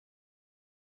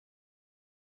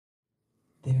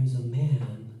There's a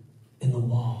man in the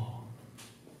wall.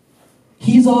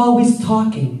 He's always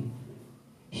talking.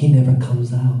 He never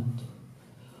comes out.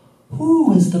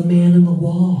 Who is the man in the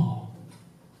wall?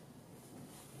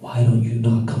 Why don't you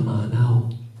not come on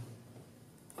out?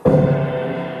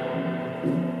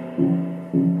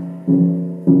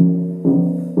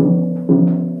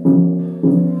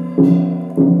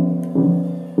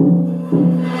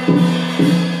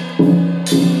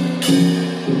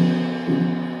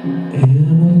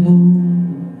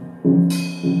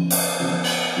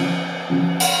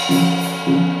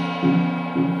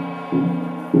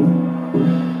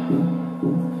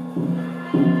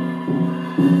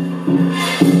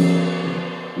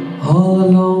 All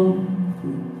alone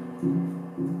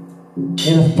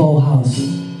in a full house.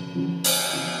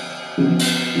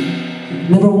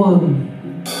 Never won.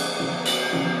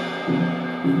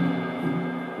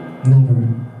 Never.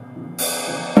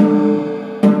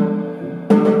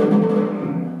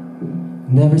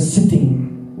 Never sitting.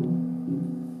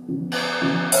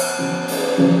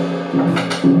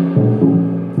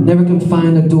 Never can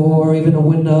find a door, even a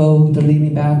window to lead me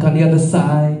back on the other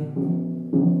side.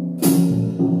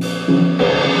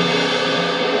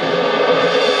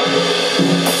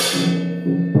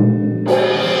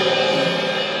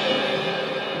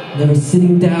 Never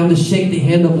sitting down to shake the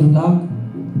hand of luck.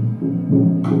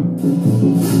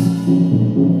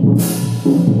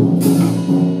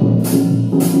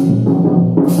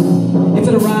 If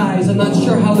it arrives, I'm not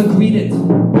sure how to greet it,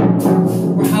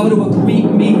 or how it will greet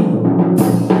me.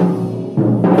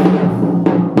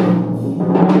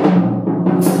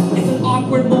 It's an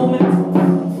awkward moment.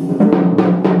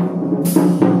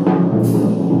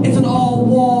 It's an all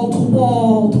wall to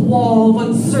wall to wall of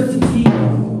uncertainty,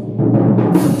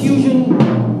 confusion,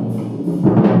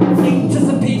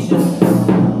 anticipation.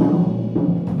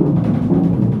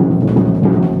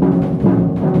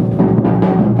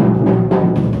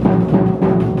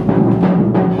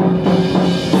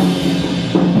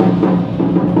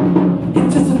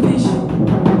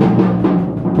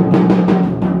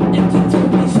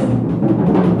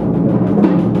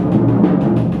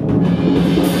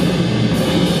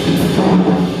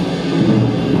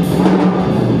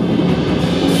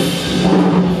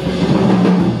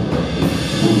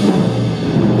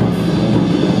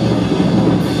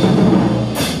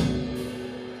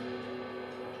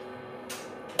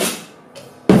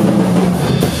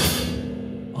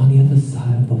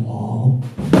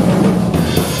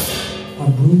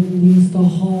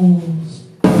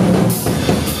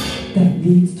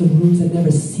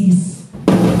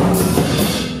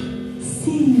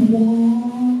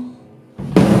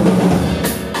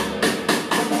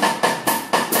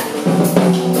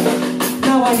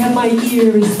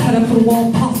 Ears tied up to the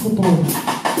wall possible,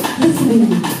 listening.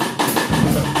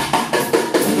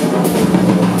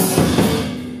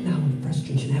 Now in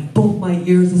frustration, I have both my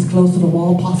ears as close to the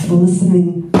wall possible,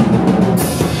 listening.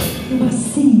 You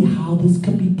must see how this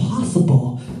could be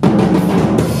possible.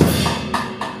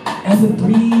 As it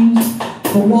breathes,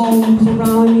 the wall moves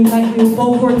around me like we were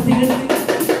both were dancing.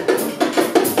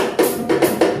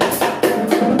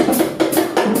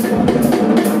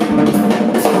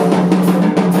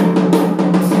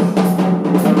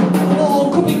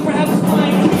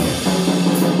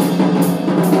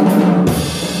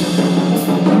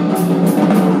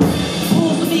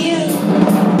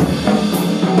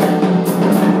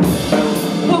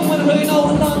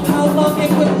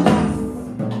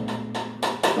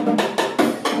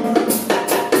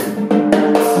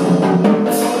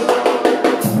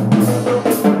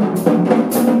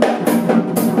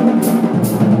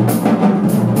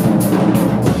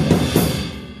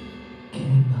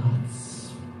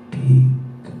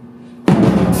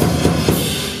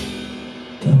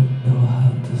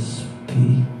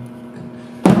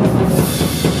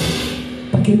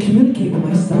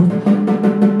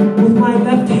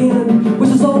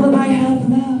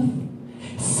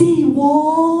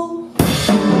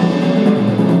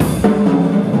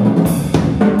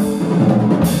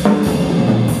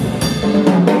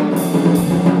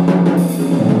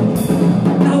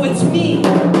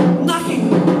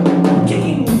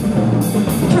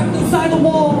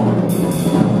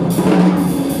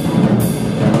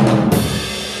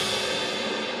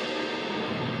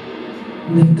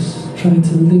 Trying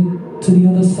to link to the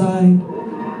other side.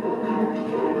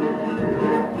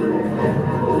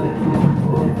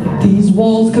 These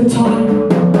walls could talk.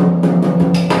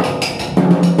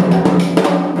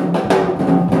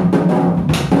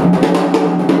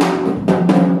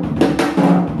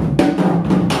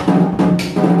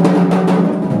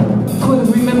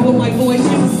 Couldn't remember what my voice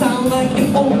used to sound like.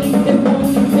 If only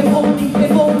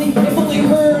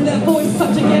heard that voice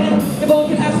such again. If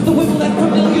only could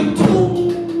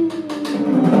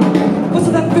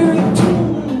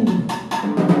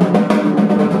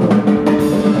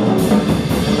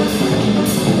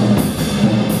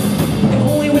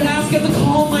get the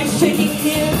call, my shaking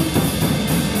hand.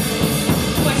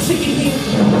 My shaking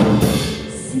hand.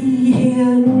 See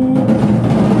him.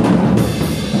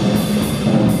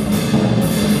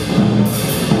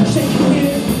 Shaking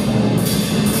hand.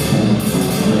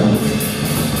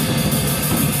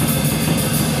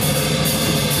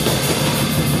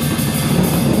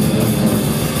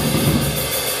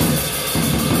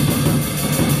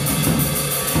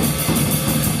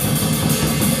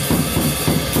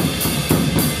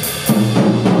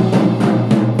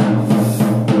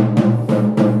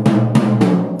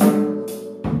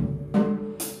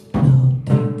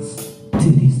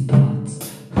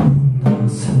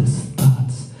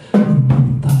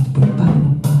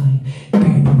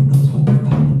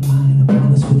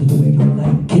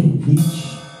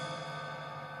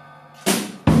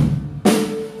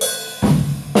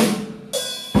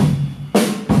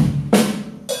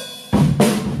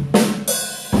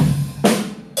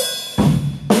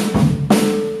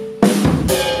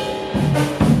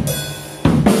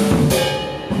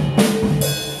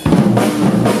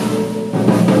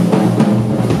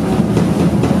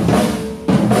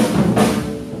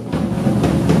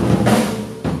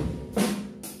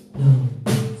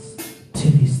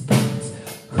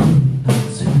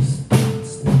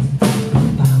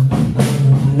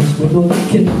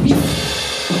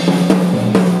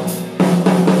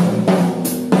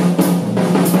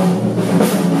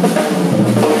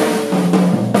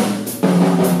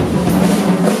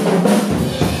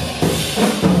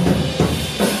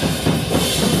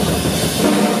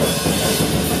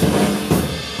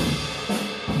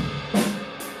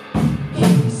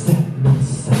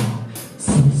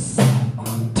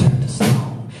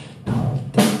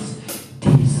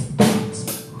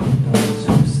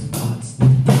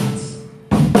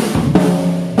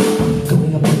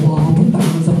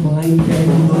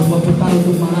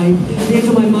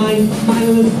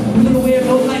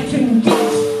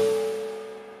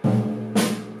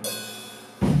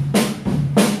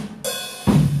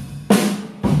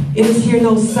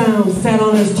 No sound, sat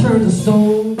on his turn to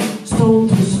stone, stone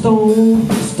to stone,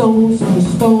 stone to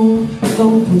stone,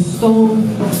 stone to stone,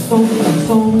 stone to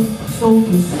stone, stone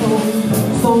to stone,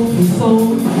 stone to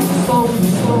stone, stone to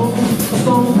stone,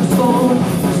 stone to stone,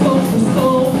 stone to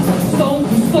stone, stone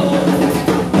to stone.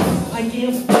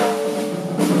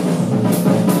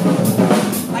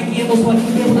 I gamble so I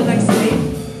can gamble the next day.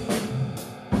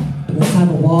 But this time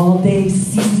a wall day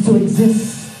ceases to exist.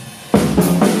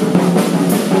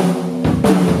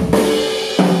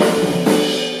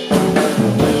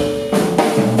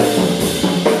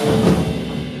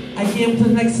 To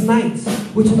the next night,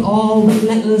 which in all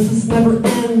relentlessness never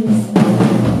ends.